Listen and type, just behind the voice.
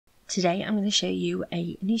Today I'm going to show you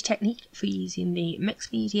a new technique for using the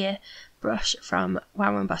mixed media brush from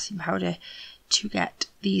Wow Embossing Powder to get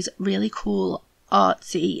these really cool,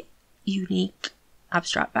 artsy, unique,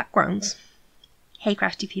 abstract backgrounds. Hey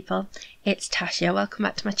crafty people, it's Tasha. Welcome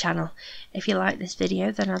back to my channel. If you like this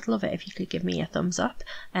video, then I'd love it if you could give me a thumbs up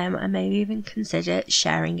and maybe even consider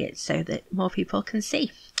sharing it so that more people can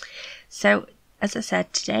see. So as I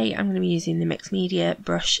said, today I'm going to be using the mixed media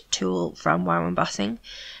brush tool from Wow Embossing.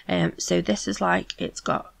 So this is like, it's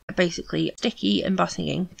got basically sticky embossing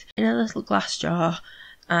ink in a little glass jar,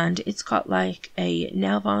 and it's got like a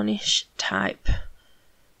nail varnish type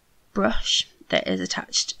brush that is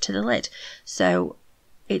attached to the lid, so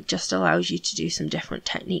it just allows you to do some different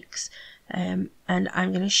techniques, and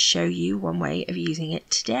I'm going to show you one way of using it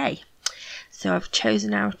today. So I've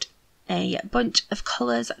chosen out a bunch of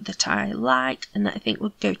colours that I like and that I think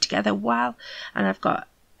would go together well, and I've got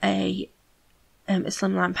a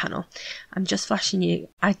slimline panel. I'm just flashing you.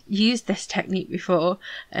 I used this technique before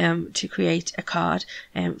to create a card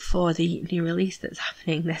for the new release that's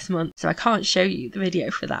happening this month, so I can't show you the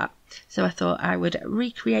video for that. So I thought I would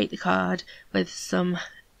recreate the card with some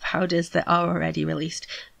powders that are already released,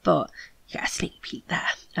 but you get a sneak peek there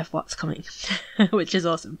of what's coming, which is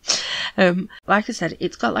awesome. Like I said,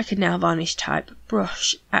 it's got like a nail varnish type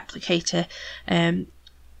brush applicator.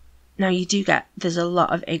 Now you do get, there's a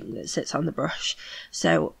lot of ink that sits on the brush,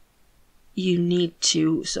 so you need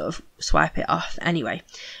to sort of swipe it off anyway.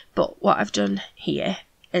 But what I've done here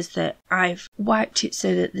is that I've wiped it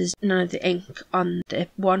so that there's none of the ink on the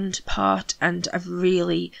wand part, and I've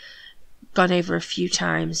really gone over a few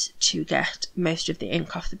times to get most of the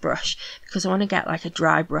ink off the brush, because I want to get like a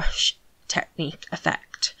dry brush technique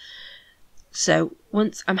effect. So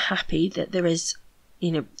once I'm happy that there is,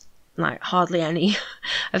 you know, like hardly any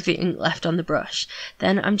of the ink left on the brush,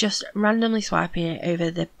 then I'm just randomly swiping it over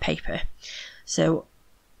the paper. So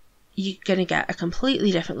you're going to get a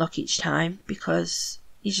completely different look each time, because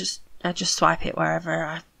I just swipe it wherever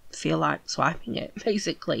I feel like swiping it,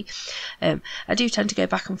 basically. I do tend to go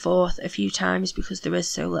back and forth a few times because there is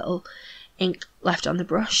so little ink left on the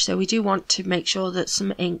brush, so we do want to make sure that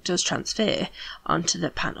some ink does transfer onto the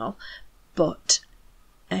panel, but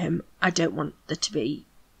I don't want there to be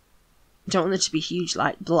huge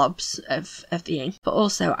like blobs of the ink, but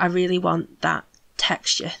also I really want that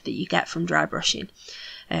texture that you get from dry brushing.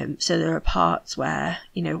 So there are parts where,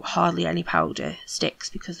 you know, hardly any powder sticks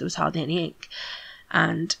because there was hardly any ink,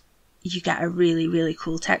 and you get a really, really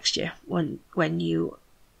cool texture when you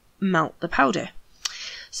melt the powder.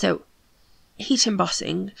 So heat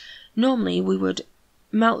embossing, normally we would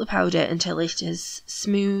melt the powder until it is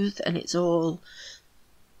smooth and it's all,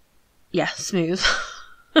 yeah, smooth.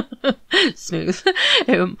 Smooth.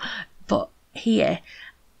 But here,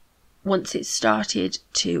 once it's started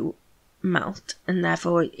to melt and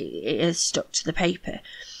therefore it is stuck to the paper,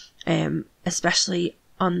 especially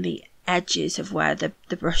on the edges of where the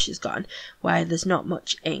brush has gone, where there's not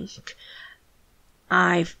much ink,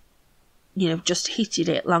 I've, you know, just heated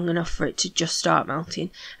it long enough for it to just start melting,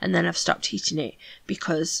 and then I've stopped heating it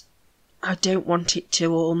because I don't want it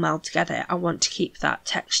to all meld together. I want to keep that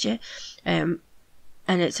texture, and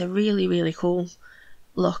it's a really, really cool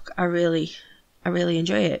look. I really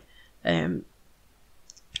enjoy it.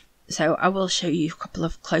 So I will show you a couple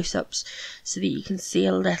of close-ups so that you can see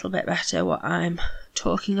a little bit better what I'm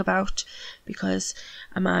talking about, because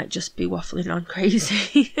I might just be waffling on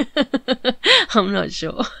crazy. I'm not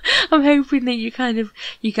sure. I'm hoping that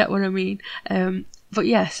you get what I mean. But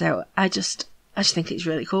yeah, so I just think it's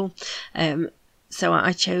really cool. So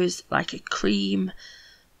I chose like a cream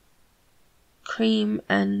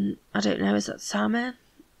and I don't know, is that salmon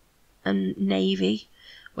and navy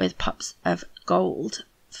with pops of gold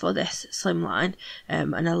for this slimline,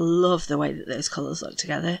 and I love the way that those colours look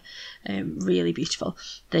together. Really beautiful.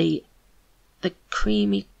 The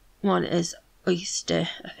creamy one is oyster,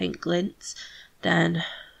 I think, glints, then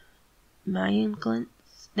Mayan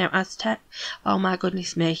glints, no, Aztec. Oh my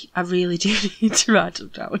goodness me, I really do need to write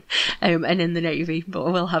them down. And in the navy, but I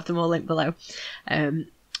will have them all linked below.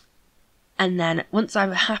 And then once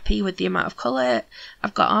I'm happy with the amount of colour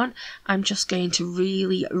I've got on, I'm just going to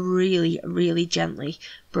really, really, really gently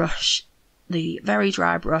brush the very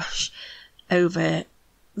dry brush over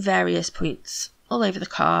various points all over the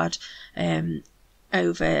card,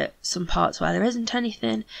 over some parts where there isn't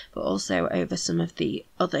anything, but also over some of the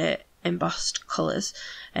other embossed colours,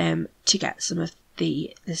 to get some of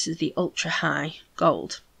this is the ultra high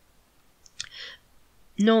gold.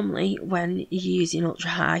 Normally when you're using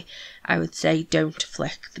ultra high, I would say don't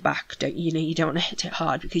flick the back, you don't want to hit it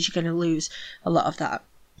hard because you're going to lose a lot of that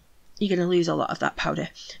you're going to lose a lot of that powder.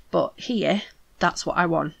 But here, that's what I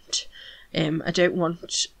want. I don't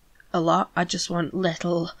want a lot, I just want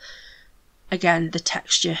little, again, the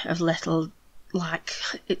texture of little, like,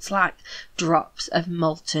 it's like drops of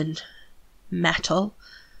molten metal,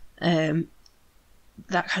 that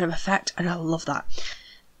kind of effect, and I love that.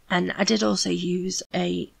 And I did also use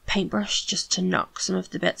a paintbrush just to knock some of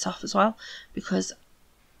the bits off as well, because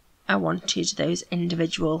I wanted those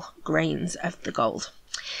individual grains of the gold.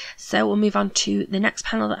 So we'll move on to the next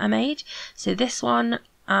panel that I made. So this one,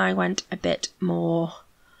 I went a bit more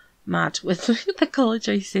mad with the colour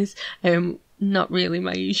choices. Not really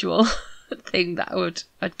my usual thing that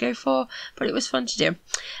I'd go for, but it was fun to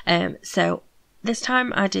do. So this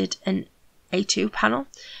time I did an A2 panel,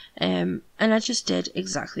 and I just did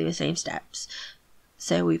exactly the same steps.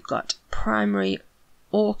 So we've got Primary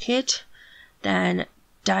Orchid, then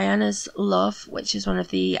Diana's Love, which is one of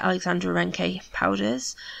the Alexandra Renke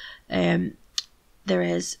powders. There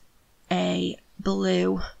is a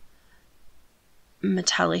blue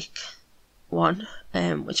metallic one,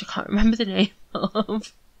 which I can't remember the name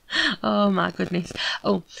of. Oh my goodness.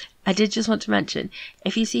 Oh, I did just want to mention,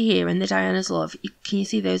 if you see here in the Diana's Love, can you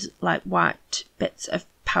see those like white bits of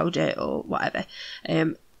powder or whatever?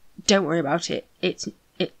 Don't worry about it.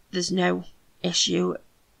 There's no issue.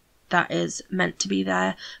 That is meant to be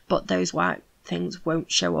there, but those white things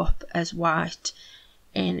won't show up as white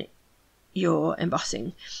in your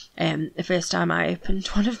embossing. The first time I opened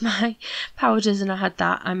one of my powders and I had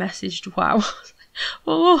that, I messaged Wow.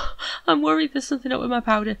 Oh, I'm worried there's something up with my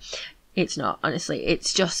powder. It's not, honestly.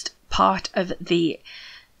 It's just part of the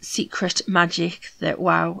secret magic that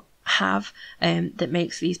Wow have, that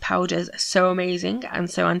makes these powders so amazing and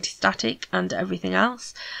so anti-static and everything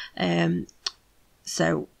else.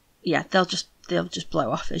 So yeah, they'll just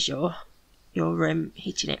blow off as you're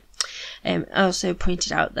heating it. I also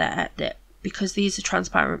pointed out there that because these are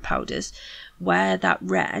transparent powders, where that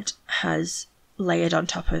red has layered on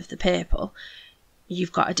top of the purple,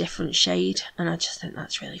 you've got a different shade, and I just think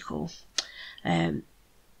that's really cool.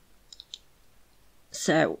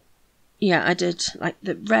 So yeah, I did like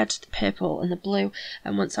the red, the purple and the blue,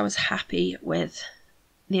 and once I was happy with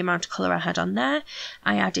the amount of colour I had on there,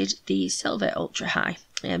 I added the Silver Ultra High,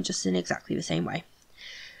 just in exactly the same way.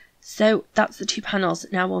 So that's the two panels.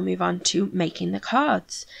 Now we'll move on to making the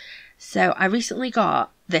cards. So I recently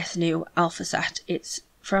got this new alpha set. It's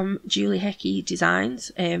from Julie Hickey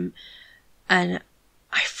Designs, and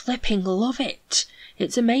I flipping love it.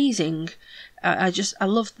 It's amazing. I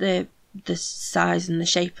love the size and the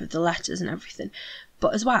shape of the letters and everything,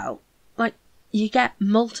 but as well, like, you get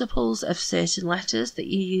multiples of certain letters that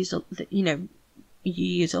you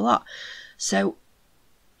use a lot. So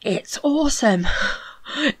it's awesome.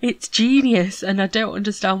 It's genius, and I don't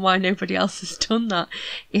understand why nobody else has done that.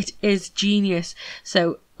 It is genius.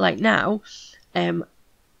 So like now, I'm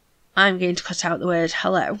going to cut out the word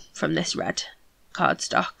hello from this red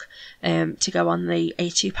cardstock to go on the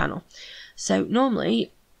A2 panel. So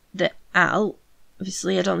normally the L,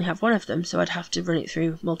 obviously I'd only have one of them, so I'd have to run it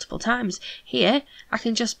through multiple times. Here I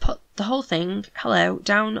can just put the whole thing, hello,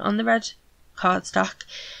 down on the red cardstock,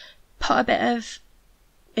 put a bit of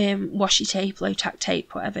washi tape, low tack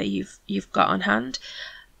tape, whatever you've got on hand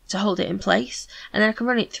to hold it in place, and then I can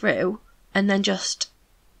run it through and then just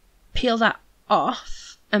peel that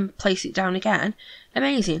off and place it down again.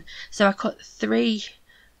 Amazing. So I cut 3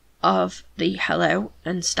 of the hello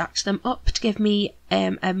and stacked them up to give me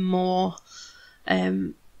a more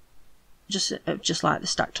just like the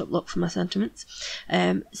stacked up look for my sentiments.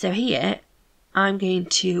 So here I'm going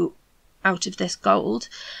to, out of this gold,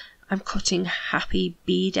 I'm cutting Happy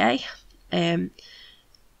B-Day, and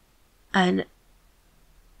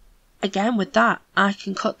again with that I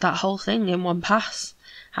can cut that whole thing in one pass.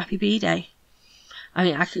 Happy B-Day. I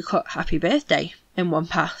mean, I could cut Happy Birthday in one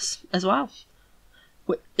pass as well.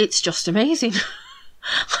 It's just amazing.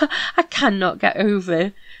 I cannot get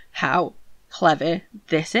over how clever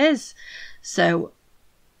this is. So,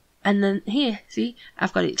 and then here, see,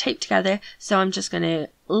 I've got it taped together, so I'm just going to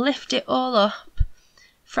lift it all up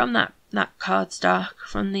from that cardstock,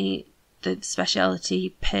 from the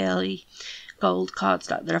speciality pearly gold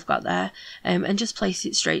cardstock that I've got there, and just place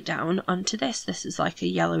it straight down onto this. This is like a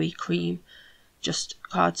yellowy cream, just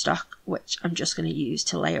cardstock, which I'm just going to use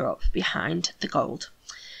to layer up behind the gold.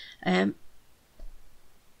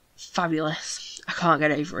 Fabulous. I can't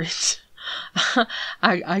get over it.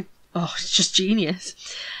 It's just genius.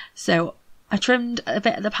 So I trimmed a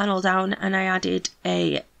bit of the panel down and I added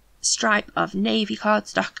a stripe of navy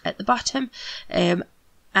cardstock at the bottom,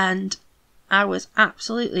 and I was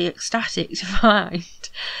absolutely ecstatic to find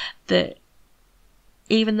that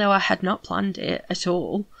even though I had not planned it at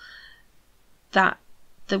all, that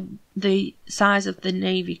the size of the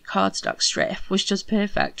navy cardstock strip was just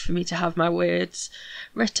perfect for me to have my words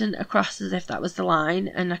written across as if that was the line,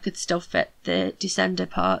 and I could still fit the descender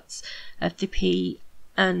parts of the P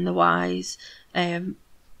and the Y's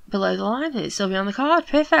below the line, and it'd still be on the card.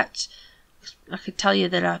 Perfect. I could tell you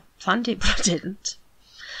that I planned it, but I didn't.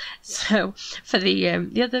 So for the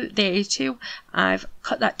A2, I've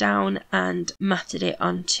cut that down and matted it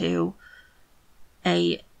onto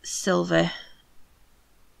a silver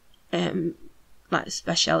like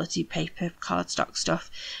speciality paper cardstock stuff,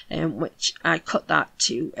 which I cut that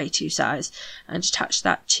to A2 size and attached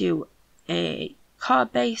that to a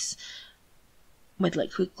card base with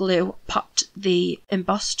liquid glue, popped the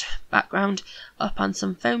embossed background up on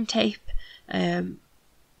some foam tape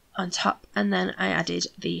on top, and then I added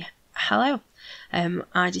the hello.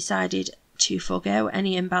 I decided to forego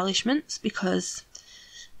any embellishments because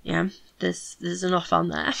there's enough on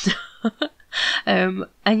there.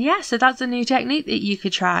 And yeah, so that's a new technique that you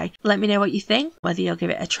could try. Let me know what you think, whether you'll give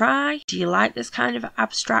it a try. Do you like this kind of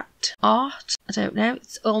abstract art? I don't know,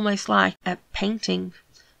 it's almost like a painting,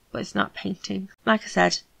 but it's not painting. Like I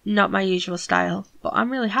said, not my usual style, but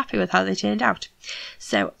I'm really happy with how they turned out.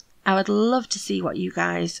 So I would love to see what you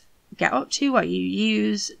guys get up to, what you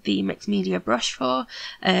use the mixed media brush for,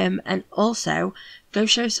 and also go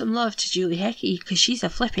show some love to Julie Hickey, because she's a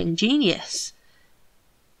flipping genius.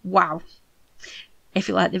 Wow. If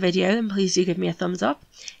you like the video, then please do give me a thumbs up.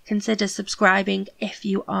 Consider subscribing if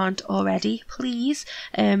you aren't already, please.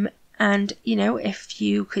 And you know, if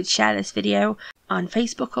you could share this video on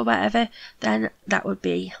Facebook or whatever, then that would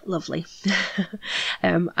be lovely.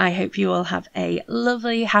 I hope you all have a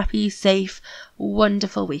lovely, happy, safe,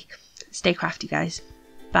 wonderful week. Stay crafty, guys.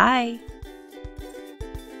 Bye.